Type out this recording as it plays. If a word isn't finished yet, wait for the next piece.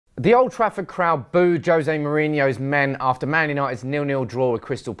The Old Trafford crowd booed Jose Mourinho's men after Man United's 0-0 draw with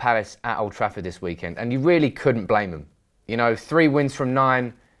Crystal Palace at Old Trafford this weekend, and you really couldn't blame them. You know, 3 wins from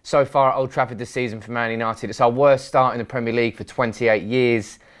 9 so far at Old Trafford this season for Man United. It's our worst start in the Premier League for 28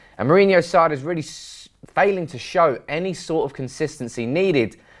 years, and Mourinho's side is really failing to show any sort of consistency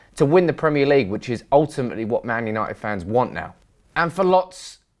needed to win the Premier League, which is ultimately what Man United fans want now. And for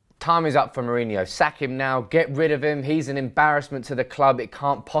lots, time is up for Mourinho. Sack him now, get rid of him. He's an embarrassment to the club. It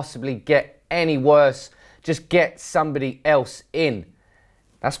can't possibly get any worse. Just get somebody else in.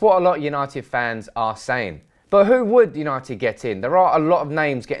 That's what a lot of United fans are saying. But who would United get in? There are a lot of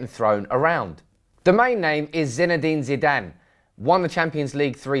names getting thrown around. The main name is Zinedine Zidane. Won the Champions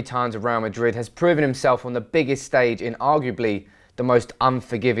League 3 times with Real Madrid, has proven himself on the biggest stage in arguably the most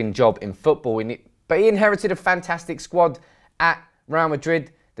unforgiving job in football. But he inherited a fantastic squad at Real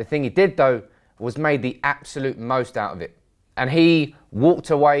Madrid. The thing he did, though, was made the absolute most out of it. And he walked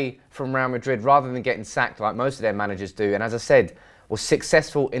away from Real Madrid rather than getting sacked like most of their managers do. And as I said, was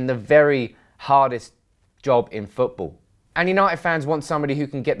successful in the very hardest job in football. And United fans want somebody who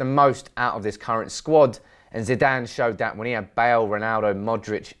can get the most out of this current squad. And Zidane showed that when he had Bale, Ronaldo,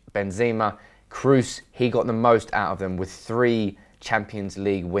 Modric, Benzema, Kroos, he got the most out of them with 3 Champions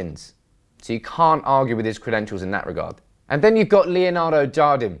League wins. So you can't argue with his credentials in that regard. And then you've got Leonardo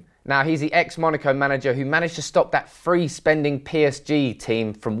Jardim. Now, he's the ex-Monaco manager who managed to stop that free-spending PSG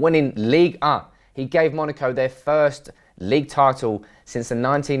team from winning Ligue 1. He gave Monaco their first league title since the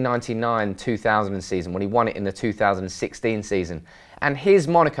 1999-2000 season, when he won it in the 2016 season. And his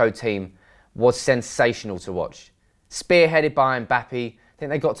Monaco team was sensational to watch. Spearheaded by Mbappe, I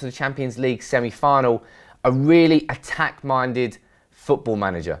think they got to the Champions League semi-final. A really attack-minded football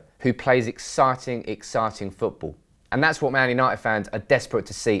manager who plays exciting football. And that's what Man United fans are desperate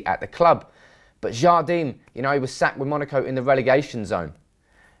to see at the club. But Jardim, you know, he was sacked with Monaco in the relegation zone.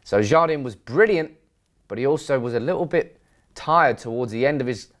 So Jardim was brilliant, but he also was a little bit tired towards the end of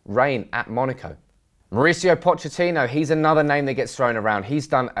his reign at Monaco. Mauricio Pochettino, he's another name that gets thrown around. He's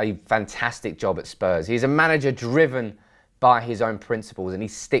done a fantastic job at Spurs. He's a manager driven by his own principles, and he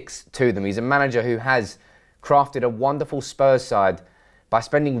sticks to them. He's a manager who has crafted a wonderful Spurs side by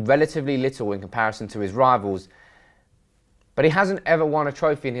spending relatively little in comparison to his rivals. But he hasn't ever won a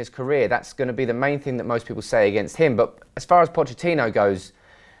trophy in his career. That's going to be the main thing that most people say against him. But as far as Pochettino goes,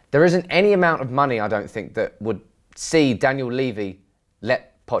 there isn't any amount of money, I don't think, that would see Daniel Levy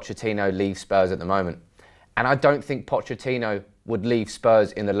let Pochettino leave Spurs at the moment. And I don't think Pochettino would leave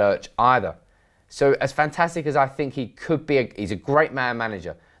Spurs in the lurch either. So as fantastic as I think he could be, he's a great man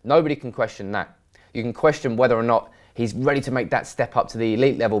manager. Nobody can question that. You can question whether or not he's ready to make that step up to the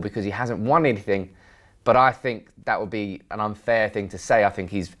elite level because he hasn't won anything. But I think that would be an unfair thing to say. I think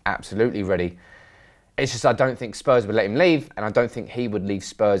he's absolutely ready. It's just I don't think Spurs would let him leave, and I don't think he would leave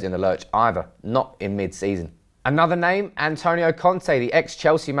Spurs in the lurch either, not in mid-season. Another name, Antonio Conte, the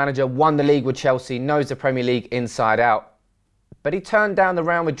ex-Chelsea manager, won the league with Chelsea, knows the Premier League inside out. But he turned down the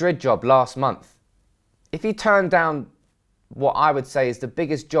Real Madrid job last month. If he turned down what I would say is the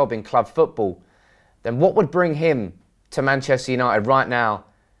biggest job in club football, then what would bring him to Manchester United right now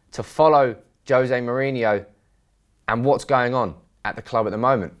to follow Jose Mourinho and what's going on at the club at the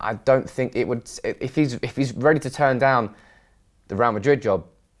moment? I don't think it would. If he's ready to turn down the Real Madrid job,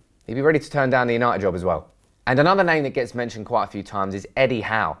 he'd be ready to turn down the United job as well. And another name that gets mentioned quite a few times is Eddie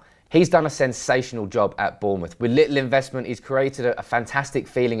Howe. He's done a sensational job at Bournemouth. With little investment, he's created a fantastic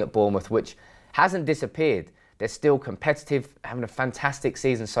feeling at Bournemouth, which hasn't disappeared. They're still competitive, having a fantastic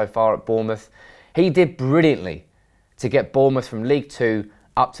season so far at Bournemouth. He did brilliantly to get Bournemouth from League 2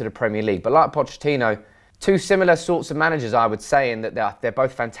 up to the Premier League. But like Pochettino, 2 similar sorts of managers, I would say, in that they're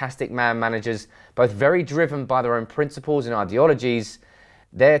both fantastic man managers, both very driven by their own principles and ideologies.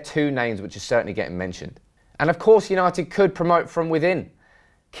 They're 2 names which are certainly getting mentioned. And of course, United could promote from within.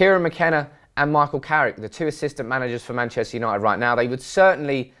 Kieran McKenna and Michael Carrick, the 2 assistant managers for Manchester United right now, they would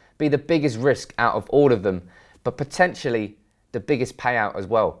certainly be the biggest risk out of all of them, but potentially the biggest payout as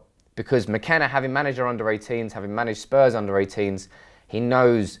well. Because McKenna, having managed our under-18s, having managed Spurs under-18s, he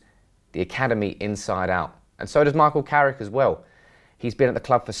knows the academy inside out. And so does Michael Carrick as well. He's been at the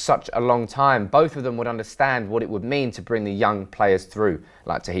club for such a long time. Both of them would understand what it would mean to bring the young players through,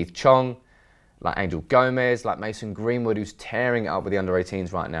 like Tahith Chong, like Angel Gomez, like Mason Greenwood, who's tearing it up with the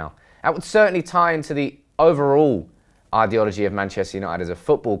under-18s right now. That would certainly tie into the overall ideology of Manchester United as a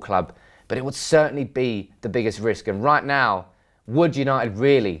football club, but it would certainly be the biggest risk. And right now, would United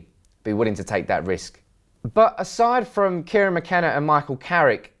really be willing to take that risk? But aside from Kieran McKenna and Michael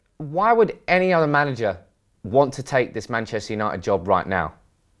Carrick, why would any other manager want to take this Manchester United job right now?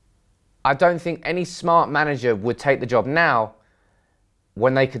 I don't think any smart manager would take the job now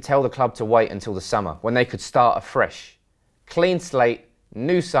when they could tell the club to wait until the summer, when they could start afresh. Clean slate,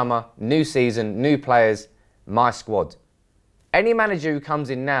 new summer, new season, new players, my squad. Any manager who comes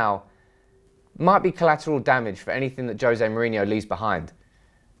in now might be collateral damage for anything that Jose Mourinho leaves behind.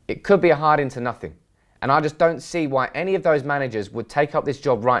 It could be a hard into nothing. And I just don't see why any of those managers would take up this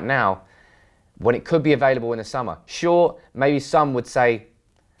job right now when it could be available in the summer. Sure, maybe some would say,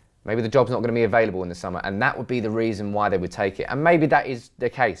 maybe the job's not going to be available in the summer, and that would be the reason why they would take it. And maybe that is the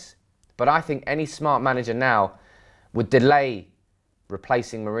case. But I think any smart manager now would delay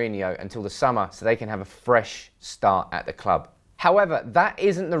replacing Mourinho until the summer so they can have a fresh start at the club. However, that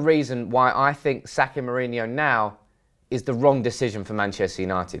isn't the reason why I think sacking Mourinho now is the wrong decision for Manchester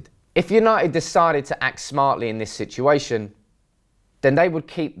United. If United decided to act smartly in this situation, then they would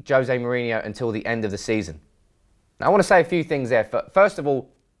keep Jose Mourinho until the end of the season. Now, I want to say a few things there. First of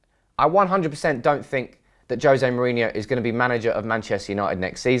all, I 100% don't think that Jose Mourinho is going to be manager of Manchester United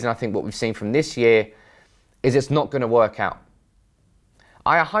next season. I think what we've seen from this year is it's not going to work out.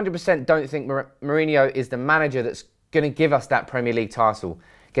 I 100% don't think Mourinho is the manager that's going to give us that Premier League title,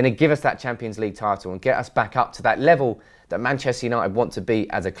 going to give us that Champions League title and get us back up to that level that Manchester United want to be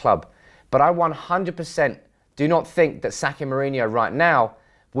as a club. But I 100% do not think that sacking Mourinho right now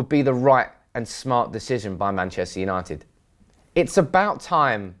would be the right and smart decision by Manchester United. It's about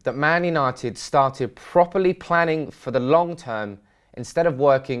time that Man United started properly planning for the long term instead of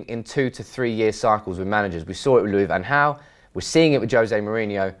working in 2 to 3 year cycles with managers. We saw it with Louis van Gaal, we're seeing it with Jose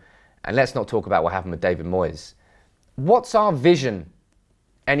Mourinho, and let's not talk about what happened with David Moyes. What's our vision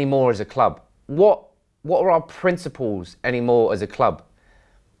anymore as a club? What are our principles anymore as a club?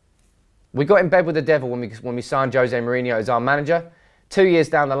 We got in bed with the devil when we signed Jose Mourinho as our manager. 2 years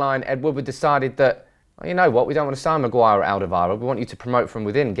down the line, Ed Woodward decided that, well, you know what, we don't want to sign Maguire or Alderweireld. We want you to promote from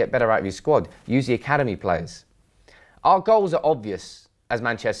within, get better out of your squad, use the academy players. Our goals are obvious as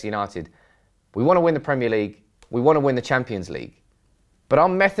Manchester United. We want to win the Premier League. We want to win the Champions League. But our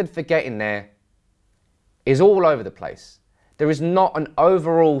method for getting there is all over the place. There is not an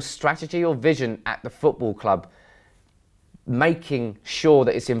overall strategy or vision at the football club making sure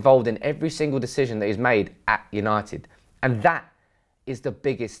that it's involved in every single decision that is made at United. And that is the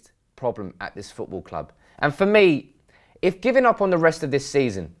biggest problem at this football club. And for me, if giving up on the rest of this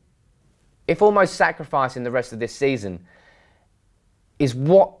season, if almost sacrificing the rest of this season is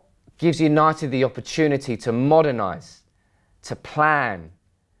what gives United the opportunity to modernise, to plan,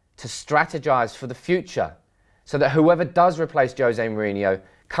 to strategise for the future, so that whoever does replace Jose Mourinho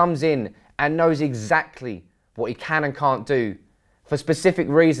comes in and knows exactly what he can and can't do for specific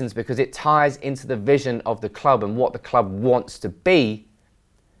reasons because it ties into the vision of the club and what the club wants to be,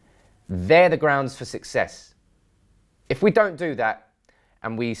 they're the grounds for success. If we don't do that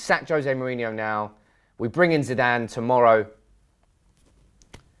and we sack Jose Mourinho now, we bring in Zidane tomorrow,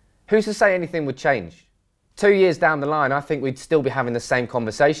 who's to say anything would change? 2 years down the line, I think we'd still be having the same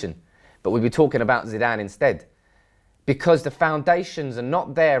conversation, but we'd be talking about Zidane instead. Because the foundations are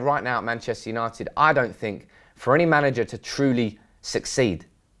not there right now at Manchester United, I don't think, for any manager to truly succeed.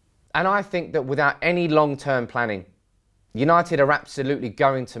 And I think that without any long-term planning, United are absolutely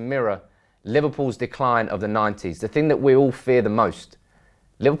going to mirror Liverpool's decline of the 90s, the thing that we all fear the most.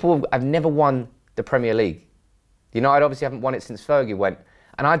 Liverpool have never won the Premier League. United obviously haven't won it since Fergie went.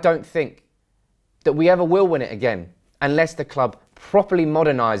 And I don't think that we ever will win it again unless the club properly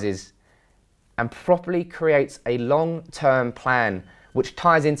modernises and properly creates a long-term plan which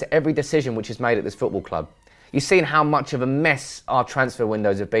ties into every decision which is made at this football club. You've seen how much of a mess our transfer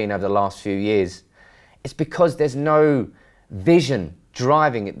windows have been over the last few years. It's because there's no vision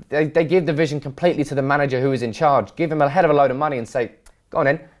driving it. They give the vision completely to the manager who is in charge. Give him a head of a load of money and say, go on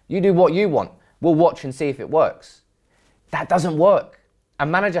then, you do what you want. We'll watch and see if it works. That doesn't work. A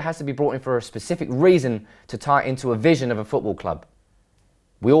manager has to be brought in for a specific reason to tie it into a vision of a football club.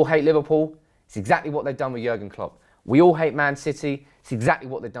 We all hate Liverpool. It's exactly what they've done with Jurgen Klopp. We all hate Man City. It's exactly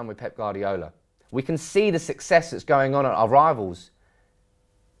what they've done with Pep Guardiola. We can see the success that's going on at our rivals.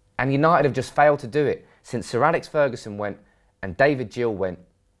 And United have just failed to do it. Since Sir Alex Ferguson went and David Gill went,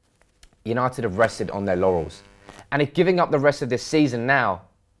 United have rested on their laurels. And if giving up the rest of this season now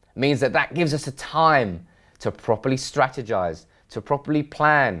means that gives us a time to properly strategise, to properly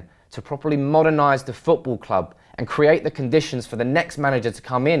plan, to properly modernise the football club and create the conditions for the next manager to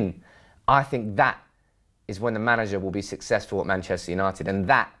come in, I think that is when the manager will be successful at Manchester United. And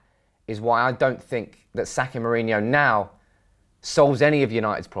that is why I don't think that sacking Mourinho now solves any of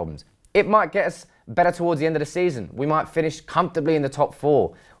United's problems. It might get us better towards the end of the season. We might finish comfortably in the top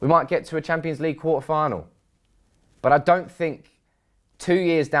 4. We might get to a Champions League quarter-final. But I don't think 2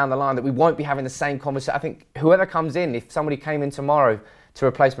 years down the line that we won't be having the same conversation. I think whoever comes in, if somebody came in tomorrow to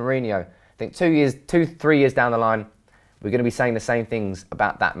replace Mourinho. I think 3 years down the line, we're going to be saying the same things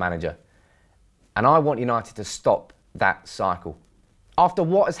about that manager. And I want United to stop that cycle. After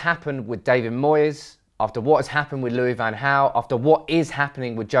what has happened with David Moyes, after what has happened with Louis van Gaal, after what is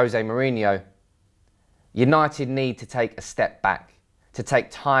happening with Jose Mourinho, United need to take a step back, to take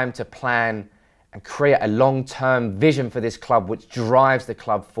time to plan and create a long-term vision for this club which drives the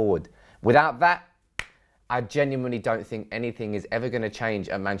club forward. Without that, I genuinely don't think anything is ever going to change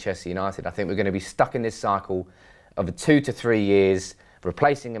at Manchester United. I think we're going to be stuck in this cycle of 2 to 3 years,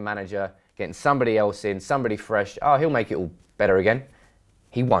 replacing a manager, getting somebody else in, somebody fresh. Oh, he'll make it all better again.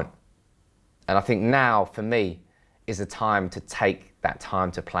 He won't. And I think now, for me, is the time to take that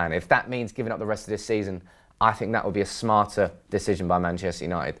time to plan. If that means giving up the rest of this season, I think that would be a smarter decision by Manchester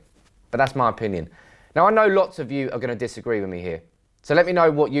United. But that's my opinion. Now, I know lots of you are going to disagree with me here. So let me know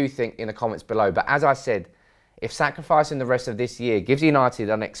what you think in the comments below. But as I said, if sacrificing the rest of this year gives United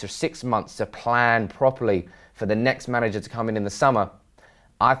an extra 6 months to plan properly for the next manager to come in the summer,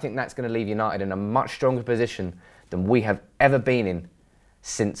 I think that's going to leave United in a much stronger position than we have ever been in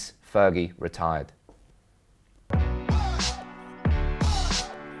since Fergie retired.